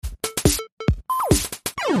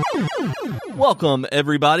Welcome,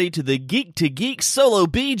 everybody, to the Geek to Geek Solo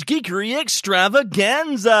Beach Geekery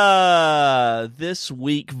Extravaganza! This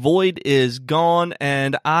week, Void is gone,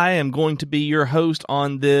 and I am going to be your host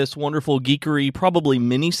on this wonderful geekery, probably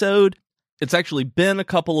mini-sode. It's actually been a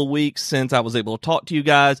couple of weeks since I was able to talk to you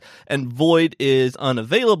guys, and Void is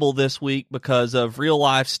unavailable this week because of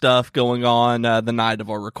real-life stuff going on the night of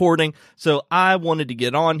our recording. So I wanted to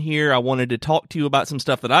get on here. I wanted to talk to you about some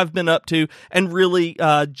stuff that I've been up to, and really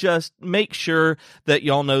just make sure that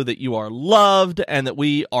y'all know that you are loved, and that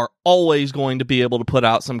we are always going to be able to put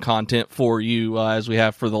out some content for you as we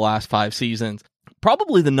have for the last 5 seasons.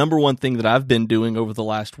 Probably the number one thing that I've been doing over the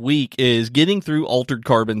last week is getting through Altered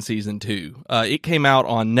Carbon Season 2. It came out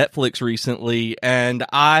on Netflix recently, and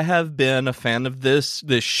I have been a fan of this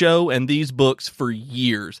show and these books for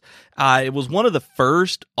years. It was one of the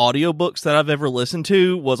first audiobooks that I've ever listened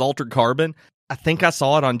to was Altered Carbon. I think I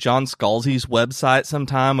saw it on John Scalzi's website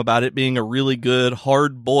sometime about it being a really good,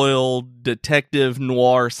 hard-boiled, detective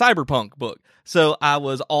noir cyberpunk book. So I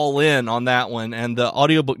was all in on that one, and the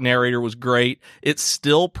audiobook narrator was great. It's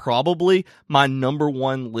still probably my number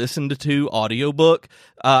one listened to audiobook.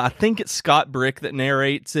 I think it's Scott Brick that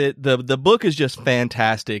narrates it. The book is just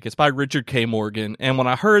fantastic. It's by Richard K. Morgan, and when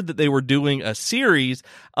I heard that they were doing a series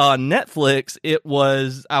on Netflix,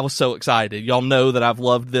 I was so excited. Y'all know that I've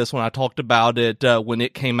loved this when I talked about it when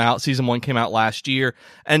it came out. Season 1 came out last year,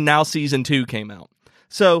 and now Season 2 came out.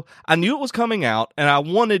 So I knew it was coming out, and I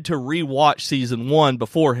wanted to rewatch Season 1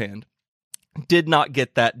 beforehand. Did not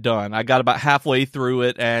get that done. I got about halfway through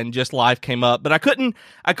it, and just life came up. But I couldn't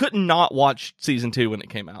not watch Season 2 when it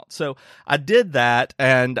came out. So I did that,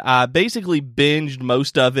 and I basically binged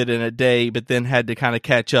most of it in a day, but then had to kind of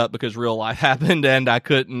catch up because real life happened, and I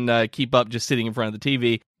couldn't keep up just sitting in front of the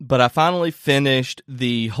TV. But I finally finished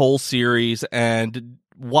the whole series, and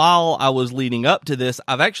while I was leading up to this,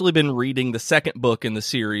 I've actually been reading the second book in the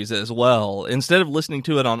series as well. Instead of listening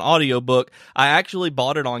to it on audiobook, I actually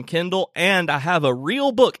bought it on Kindle, and I have a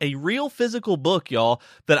real book, a real physical book, y'all,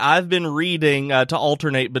 that I've been reading to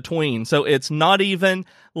alternate between. So it's not even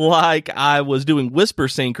like I was doing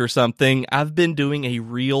Whispersync or something. I've been doing a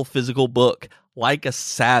real physical book like a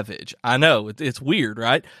savage. I know, it's weird,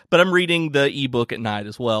 right? But I'm reading the ebook at night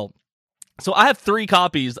as well. So I have 3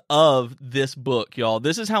 copies of this book, y'all.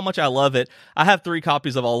 This is how much I love it. I have 3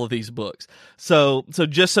 copies of all of these books. So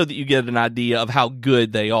just so that you get an idea of how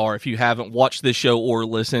good they are if you haven't watched this show or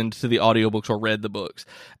listened to the audiobooks or read the books.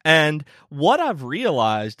 And what I've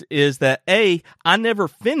realized is that I never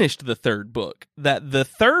finished the 3rd book. That the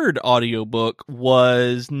 3rd audiobook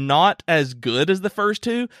was not as good as the first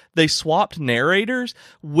 2. They swapped narrators,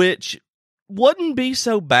 which wouldn't be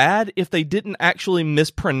so bad if they didn't actually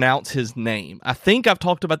mispronounce his name. I think I've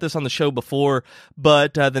talked about this on the show before,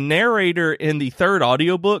 but the narrator in the 3rd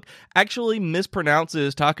audiobook actually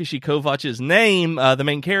mispronounces Takeshi Kovacs's name, the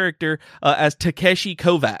main character, as Takeshi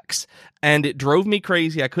Kovacs. And it drove me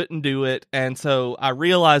crazy. I couldn't do it. And so I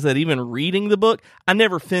realized that even reading the book, I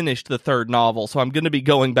never finished the 3rd novel. So I'm going to be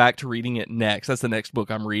going back to reading it next. That's the next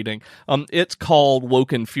book I'm reading. It's called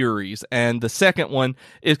Woken Furies. And the second one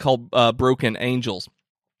is called Broken Angels.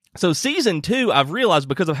 So Season 2, I've realized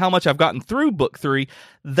because of how much I've gotten through Book 3,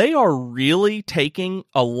 they are really taking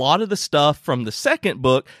a lot of the stuff from the second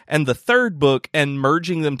book and the 3rd book and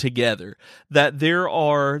merging them together. That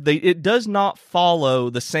it does not follow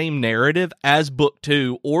the same narrative as Book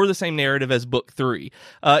 2 or the same narrative as Book 3.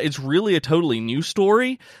 It's really a totally new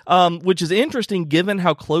story, which is interesting given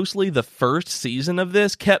how closely the first season of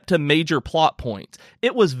this kept to major plot points.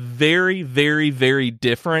 It was very, very, very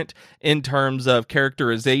different in terms of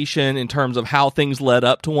characterization, in terms of how things led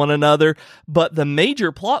up to one another, but the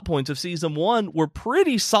major plot points of Season 1 were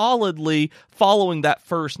pretty solidly following that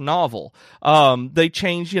first novel. They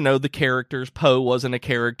changed, the characters. Poe wasn't a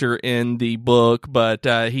character in the book, but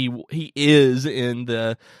he is in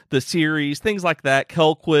the series, things like that.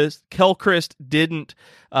 Kelchrist didn't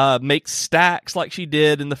make stacks like she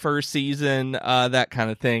did in the first season, that kind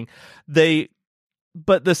of thing.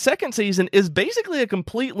 But the second season is basically a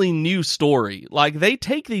completely new story. Like, they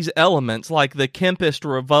take these elements, like the Kempist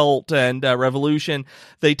revolt and revolution.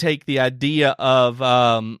 They take the idea of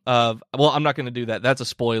well, I'm not going to do that. That's a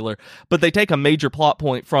spoiler. But they take a major plot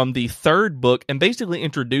point from the 3rd book and basically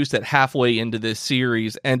introduce it halfway into this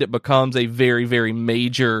series, and it becomes a very, very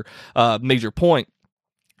major point.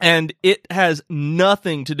 And it has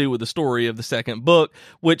nothing to do with the story of the second book,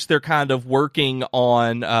 which they're kind of working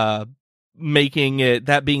on making it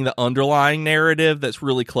that being the underlying narrative that's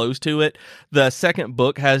really close to it. The second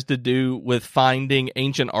book has to do with finding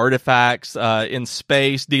ancient artifacts in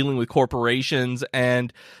space, dealing with corporations,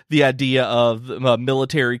 and the idea of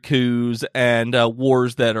military coups and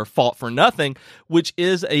wars that are fought for nothing, which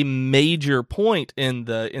is a major point in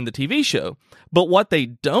the TV show. But what they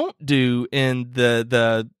don't do in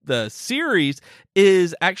the series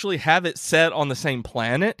is actually have it set on the same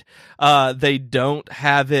planet. They don't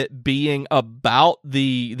have it being about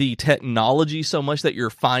the technology so much that you're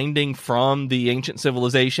finding from the ancient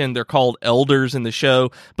civilization. They're called elders in the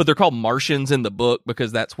show, but they're called Martians in the book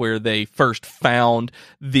because that's where they first found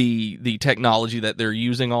the technology that they're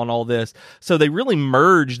using on all this. So they really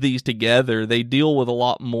merge these together. They deal with a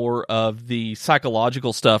lot more of the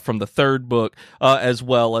psychological stuff from the third book, as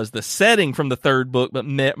well as the setting from the third book, but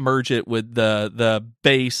merge it with the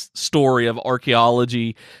base story of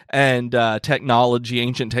archaeology and technology,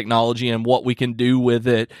 ancient technology, and what we can do with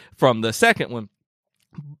it from the second one.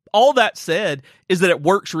 All that said is that it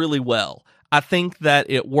works really well. I think that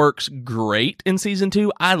it works great in season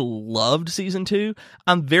 2. I loved season 2.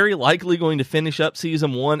 I'm very likely going to finish up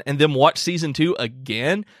season 1 and then watch season 2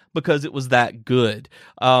 again because it was that good.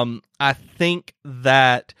 I think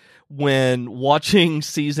that when watching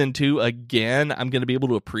season 2 again, I'm going to be able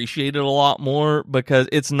to appreciate it a lot more because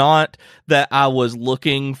it's not that I was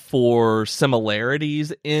looking for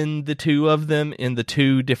similarities in the two of them, in the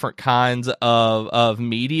two different kinds of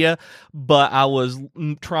media, but I was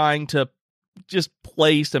trying to just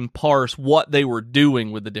place and parse what they were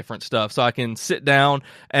doing with the different stuff so I can sit down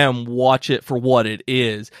and watch it for what it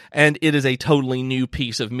is. And it is a totally new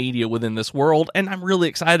piece of media within this world, and I'm really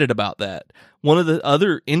excited about that. One of the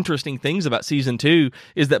other interesting things about season 2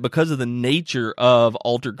 is that because of the nature of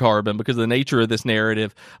Altered Carbon, because of the nature of this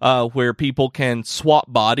narrative, where people can swap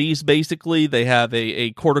bodies, basically, they have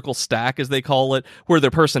a cortical stack, as they call it, where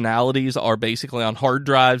their personalities are basically on hard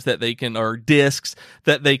drives that they can, or discs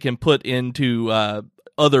that they can put into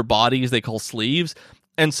other bodies they call sleeves.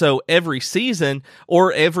 And so every season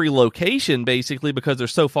or every location, basically, because they're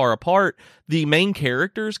so far apart, the main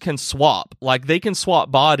characters can swap. Like, they can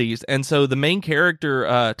swap bodies. And so the main character,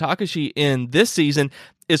 Takashi, in this season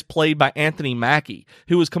is played by Anthony Mackie,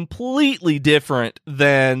 who is completely different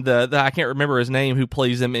than the I can't remember his name, who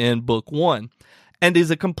plays him in book 1. And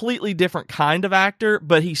is a completely different kind of actor,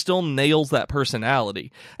 but he still nails that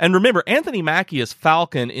personality. And remember, Anthony Mackie is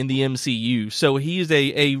Falcon in the MCU, so he's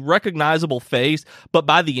a recognizable face, but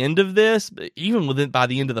by the end of this, even by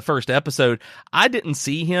the end of the first episode, I didn't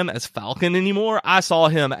see him as Falcon anymore. I saw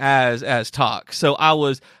him as Tak, so I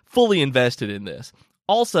was fully invested in this.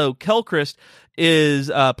 Also, Kelchrist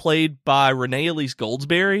is played by Renee Elise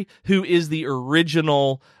Goldsberry, who is the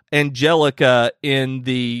original Angelica in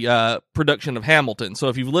the production of Hamilton. So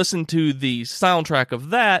if you've listened to the soundtrack of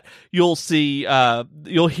that, you'll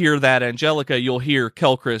hear that Angelica, you'll hear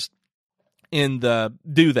Kelchrist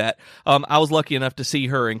do that. I was lucky enough to see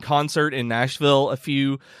her in concert in Nashville a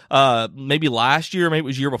few, maybe last year, maybe it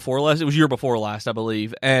was year before last. It was year before last, I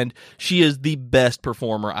believe. And she is the best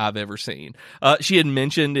performer I've ever seen. She had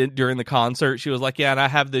mentioned it during the concert. She was like, yeah, and I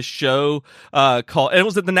have this show, called, and it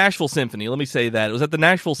was at the Nashville Symphony. Let me say that. It was at the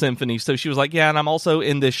Nashville Symphony. So she was like, yeah, and I'm also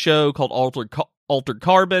in this show called Altered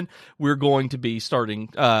Carbon. We're going to be starting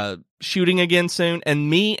shooting again soon. And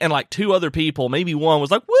me and like 2 other people, maybe one,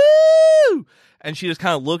 was like, woo! And she just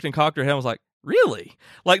kind of looked and cocked her head and was like, really?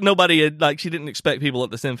 Like, nobody had, like, she didn't expect people at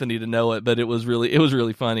the symphony to know it, but it was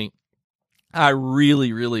really funny. I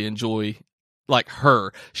really, really enjoy, like,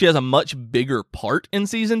 her. She has a much bigger part in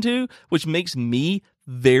season 2, which makes me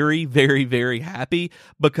very, very, very happy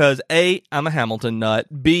because A, I'm a Hamilton nut.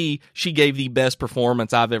 B, she gave the best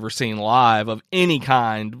performance I've ever seen live of any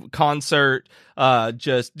kind, concert,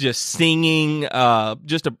 just singing,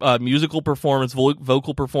 just a musical performance,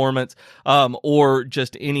 vocal performance, or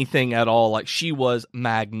just anything at all. Like, she was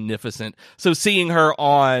magnificent. So seeing her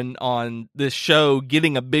on this show,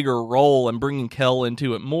 getting a bigger role and bringing Kel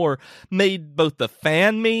into it more, made both the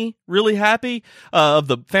fan me really happy, of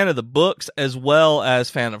the fan of the books as well as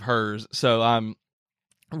fan of hers. So I'm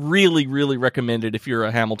really, really recommend it if you're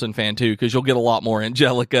a Hamilton fan too, because you'll get a lot more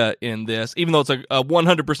Angelica in this, even though it's a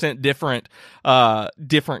 100%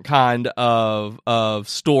 different kind of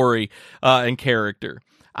story and character.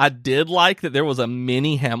 I did like that there was a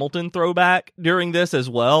mini Hamilton throwback during this as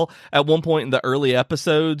well. At one point in the early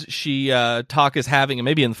episodes, Tak is having, and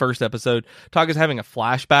maybe in the first episode, Tak is having a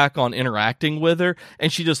flashback on interacting with her,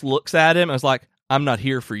 and she just looks at him and is like, I'm not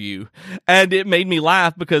here for you. And it made me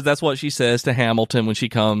laugh because that's what she says to Hamilton when she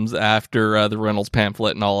comes after the Reynolds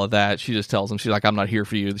pamphlet and all of that. She just tells him, she's like, I'm not here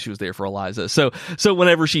for you. She was there for Eliza. So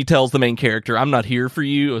whenever she tells the main character, I'm not here for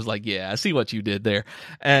you, it was like, yeah, I see what you did there.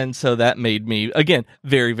 And so that made me, again,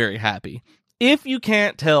 very, very happy. If you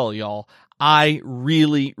can't tell, y'all, I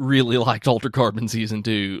really, really liked Altered Carbon Season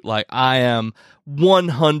 2. Like, I am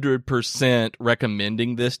 100%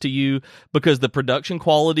 recommending this to you because the production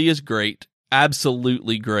quality is great.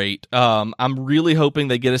 Absolutely great. I'm really hoping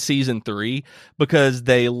they get a season 3 because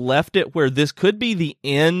they left it where this could be the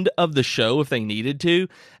end of the show if they needed to.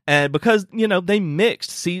 And because, they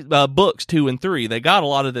mixed books 2 and 3. They got a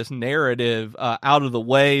lot of this narrative out of the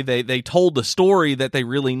way. They told the story that they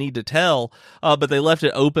really need to tell, but they left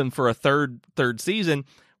it open for a third season,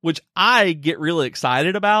 which I get really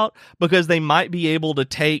excited about because they might be able to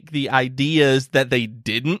take the ideas that they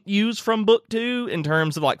didn't use from book 2 in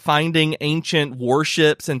terms of like finding ancient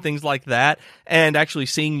warships and things like that and actually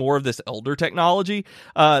seeing more of this elder technology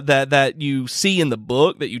that you see in the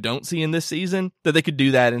book that you don't see in this season, that they could do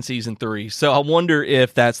that in season 3. So I wonder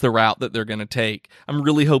if that's the route that they're going to take. I'm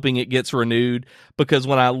really hoping it gets renewed because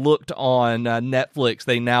when I looked on Netflix,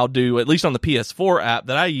 they now do, at least on the PS4 app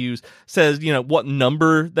that I use, says, what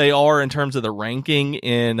number they are in terms of the ranking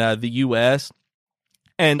in the US.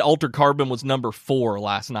 And Altered Carbon was number 4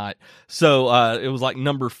 last night. So it was like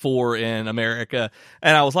number 4 in America.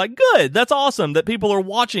 And I was like, good, that's awesome that people are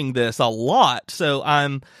watching this a lot. So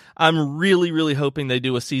I'm really, really hoping they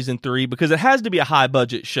do a season 3 because it has to be a high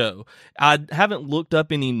budget show. I haven't looked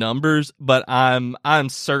up any numbers, but I'm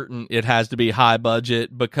certain it has to be high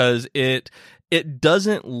budget because it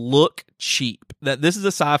doesn't look cheap. That this is a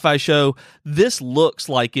sci-fi show. This looks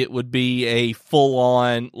like it would be a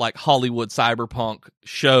full-on like Hollywood cyberpunk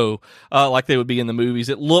show, like they would be in the movies.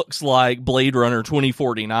 It looks like Blade Runner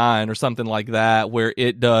 2049 or something like that, where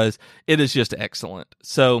it is just excellent.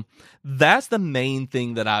 So that's the main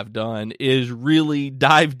thing that I've done is really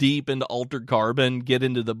dive deep into Altered Carbon, get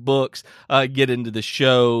into the books, get into the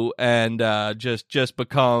show, and just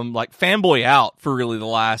become like fanboy out for really the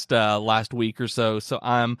last week or so. So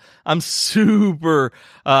I'm super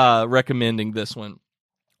recommending this one.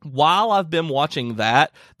 While I've been watching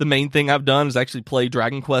that, the main thing I've done is actually play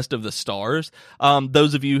Dragon Quest of the Stars.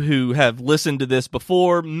 Those of you who have listened to this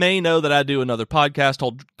before may know that I do another podcast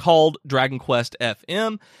called Dragon Quest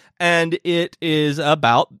FM, and it is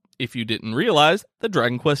about, if you didn't realize, the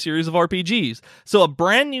Dragon Quest series of RPGs. So a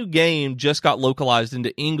brand new game just got localized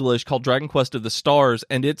into English called Dragon Quest of the Stars,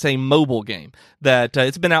 and it's a mobile game that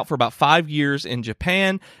it's been out for about 5 years in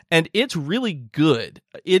Japan, and it's really good.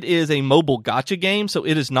 It is a mobile gacha game, so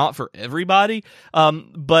it is not for everybody,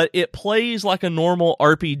 but it plays like a normal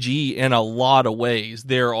RPG in a lot of ways.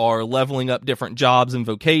 There are leveling up different jobs and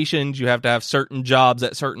vocations. You have to have certain jobs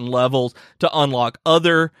at certain levels to unlock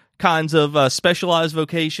other kinds of specialized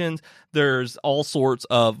vocations. There's all sorts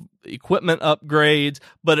of equipment upgrades,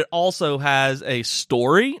 but it also has a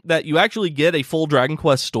story that you actually get a full Dragon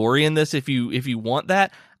Quest story in this if you want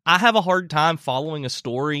that. I have a hard time following a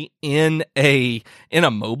story in a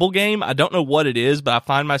mobile game. I don't know what it is, but I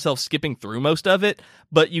find myself skipping through most of it.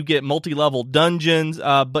 But you get multi-level dungeons,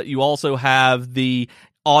 but you also have the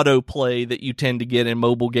autoplay that you tend to get in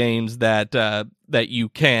mobile games that you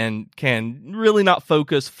can really not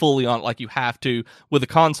focus fully on like you have to with a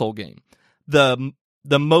console game.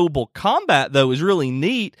 The mobile combat though is really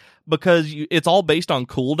neat because it's all based on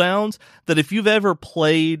cooldowns. That if you've ever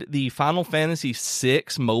played the Final Fantasy VI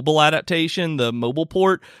mobile adaptation, the mobile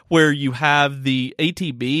port, where you have the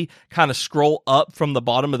ATB kind of scroll up from the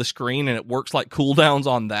bottom of the screen and it works like cooldowns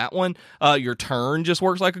on that one, your turn just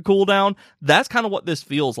works like a cooldown. That's kind of what this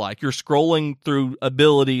feels like. You're scrolling through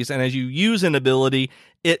abilities, and as you use an ability,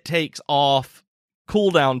 it takes off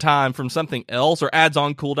cooldown time from something else or adds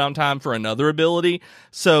on cooldown time for another ability.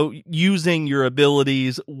 So using your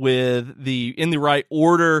abilities in the right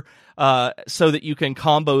order so that you can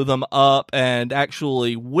combo them up and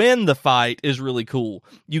actually win the fight is really cool.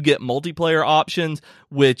 You get multiplayer options,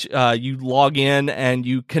 which you log in and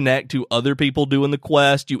you connect to other people doing the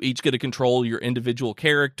quest. You each get to control your individual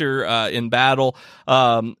character in battle,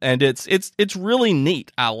 and it's really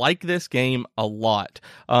neat. I like this game a lot.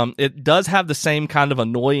 It does have the same kind of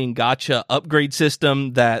annoying gacha upgrade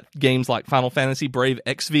system that games like Final Fantasy Brave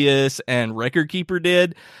Exvius and Record Keeper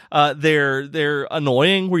did. They're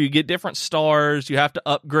annoying where you get different stars, you have to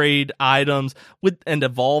upgrade items and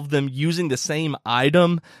evolve them using the same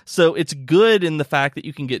item. So it's good in the fact that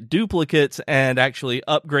you can get duplicates and actually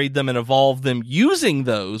upgrade them and evolve them using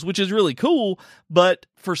those, which is really cool. But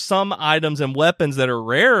for some items and weapons that are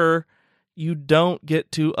rarer, you don't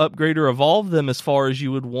get to upgrade or evolve them as far as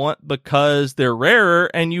you would want because they're rarer,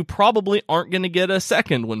 and you probably aren't going to get a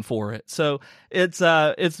second one for it. So it's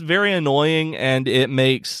very annoying, and it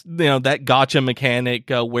makes that gotcha mechanic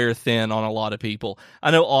wear thin on a lot of people.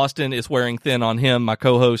 I know Austin is wearing thin on him, my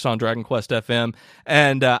co-host on Dragon Quest FM,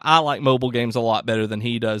 and I like mobile games a lot better than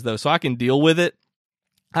he does, though, so I can deal with it.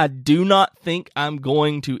 I do not think I'm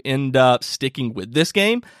going to end up sticking with this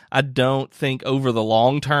game. I don't think over the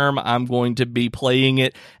long term I'm going to be playing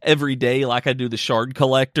it every day like I do the shard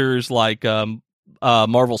collectors, like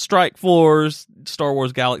Marvel Strike Force, Star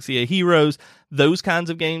Wars Galaxy of Heroes. Those kinds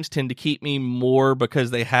of games tend to keep me more because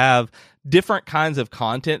they have different kinds of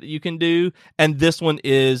content that you can do. And this one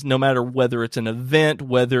is, no matter whether it's an event,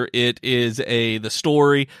 whether it is the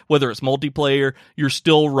story, whether it's multiplayer, you're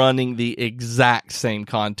still running the exact same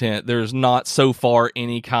content. There's not so far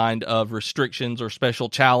any kind of restrictions or special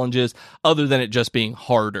challenges other than it just being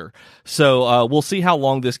harder. So we'll see how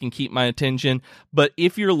long this can keep my attention. But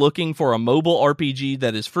if you're looking for a mobile RPG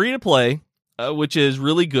that is free to play, which is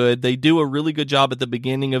really good. They do a really good job at the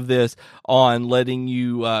beginning of this on letting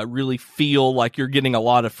you really feel like you're getting a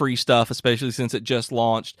lot of free stuff, especially since it just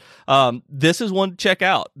launched. This is one to check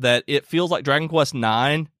out, that it feels like Dragon Quest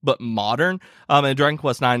IX, but modern. And Dragon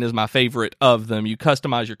Quest IX is my favorite of them. You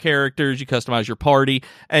customize your characters, you customize your party,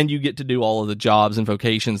 and you get to do all of the jobs and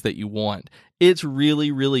vocations that you want. It's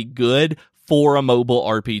really, really good for a mobile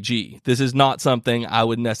RPG. This is not something I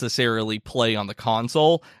would necessarily play on the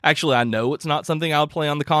console. Actually, I know it's not something I would play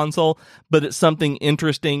on the console, but it's something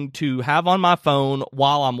interesting to have on my phone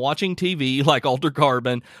while I'm watching TV, like Altered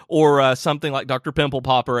Carbon, or something like Dr. Pimple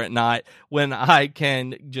Popper at night, when I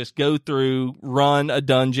can just go through, run a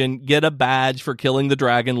dungeon, get a badge for killing the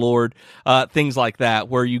Dragon Lord, things like that,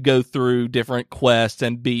 where you go through different quests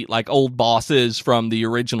and beat like old bosses from the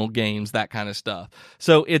original games, that kind of stuff.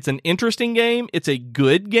 So it's an interesting game. It's a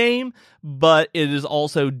good game, but it is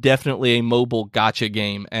also definitely a mobile gacha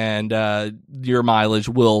game, and your mileage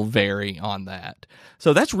will vary on that.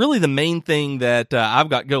 So that's really the main thing that I've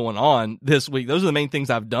got going on this week. Those are the main things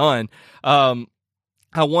I've done. I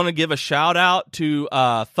want to give a shout out to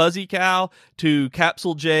Fuzzy Cow, to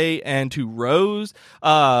Capsule J, and to Rose,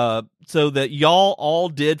 so that y'all all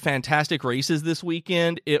did fantastic races this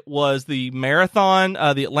weekend. It was the marathon,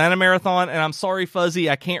 the Atlanta Marathon, and I'm sorry, Fuzzy,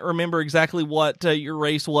 I can't remember exactly what your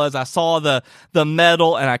race was. I saw the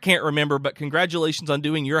medal, and I can't remember, but congratulations on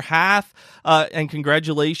doing your half, and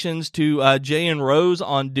congratulations to Jay and Rose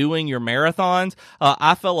on doing your marathons.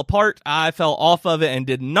 I fell apart. I fell off of it and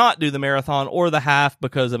did not do the marathon or the half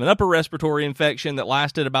because of an upper respiratory infection that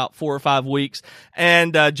lasted about 4 or 5 weeks,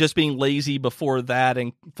 and just being lazy before that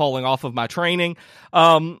and falling off of my training.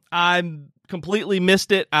 I completely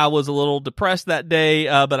missed it. I was a little depressed that day,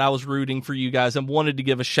 but I was rooting for you guys and wanted to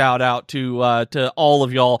give a shout out to all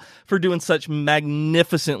of y'all for doing such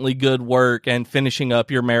magnificently good work and finishing up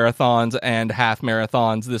your marathons and half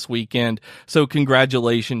marathons this weekend. So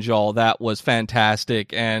congratulations, y'all. That was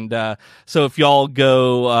fantastic. And so if y'all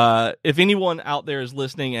go, if anyone out there is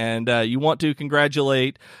listening and you want to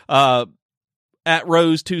congratulate at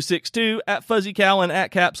Rose262, at Fuzzy Cow, and at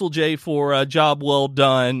Capsule J for a job well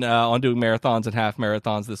done on doing marathons and half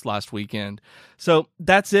marathons this last weekend. So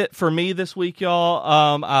that's it for me this week,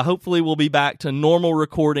 y'all. Hopefully we'll be back to normal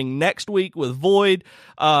recording next week with Void.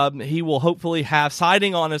 He will hopefully have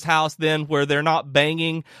siding on his house then where they're not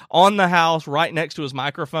banging on the house right next to his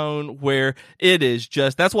microphone, where it is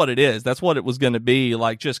just, that's what it is. That's what it was going to be,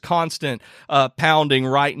 like just constant pounding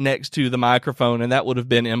right next to the microphone. And that would have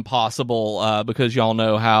been impossible because y'all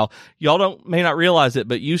know how, y'all may not realize it,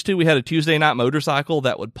 but used to, we had a Tuesday night motorcycle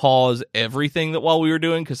that would pause everything that while we were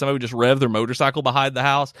doing, because somebody would just rev their motorcycle beside the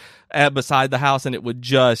house, and it would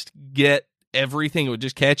just get everything. It would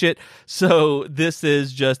just catch it. So this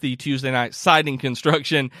is just the Tuesday night siding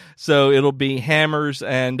construction. So it'll be hammers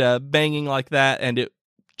and banging like that, and it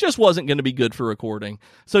just wasn't going to be good for recording.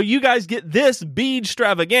 So you guys get this bead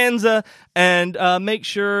extravaganza, and make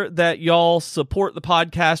sure that y'all support the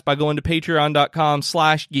podcast by going to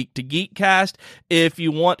patreon.com/geek2geekcast. If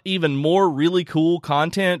you want even more really cool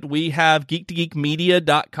content, we have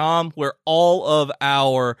geek2geekmedia.com, where all of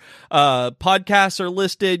our podcasts are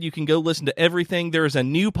listed. You can go listen to everything. There's a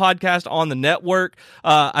new podcast on the network,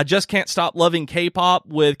 I Just Can't Stop Loving K-Pop,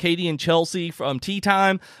 with Katie and Chelsea from Tea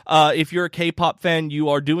Time. If you're a K-pop fan, you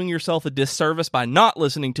are doing doing yourself a disservice by not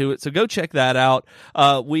listening to it. So go check that out.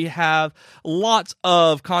 We have lots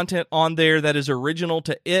of content on there that is original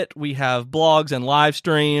to it. We have blogs and live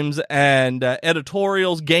streams and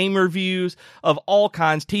editorials, game reviews of all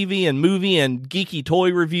kinds, TV and movie and geeky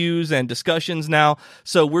toy reviews and discussions now.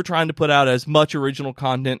 So we're trying to put out as much original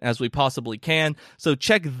content as we possibly can. So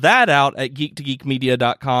check that out at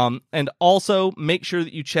geek2geekmedia.com. And also make sure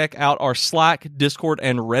that you check out our Slack, Discord,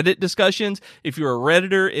 and Reddit discussions. If you're a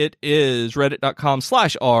Redditor, it is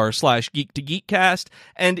reddit.com/r/geek2geekcast.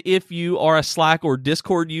 And if you are a Slack or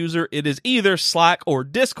Discord user, it is either Slack or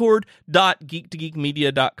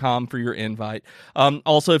discord.geek2geekmedia.com for your invite.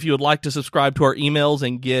 Also, if you would like to subscribe to our emails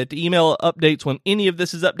and get email updates when any of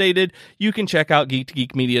this is updated, you can check out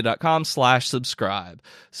geek2geekmedia.com/subscribe.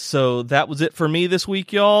 So that was it for me this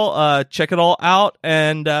week, y'all. Check it all out,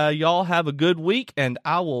 and y'all have a good week, and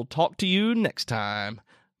I will talk to you next time.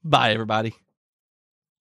 Bye, everybody.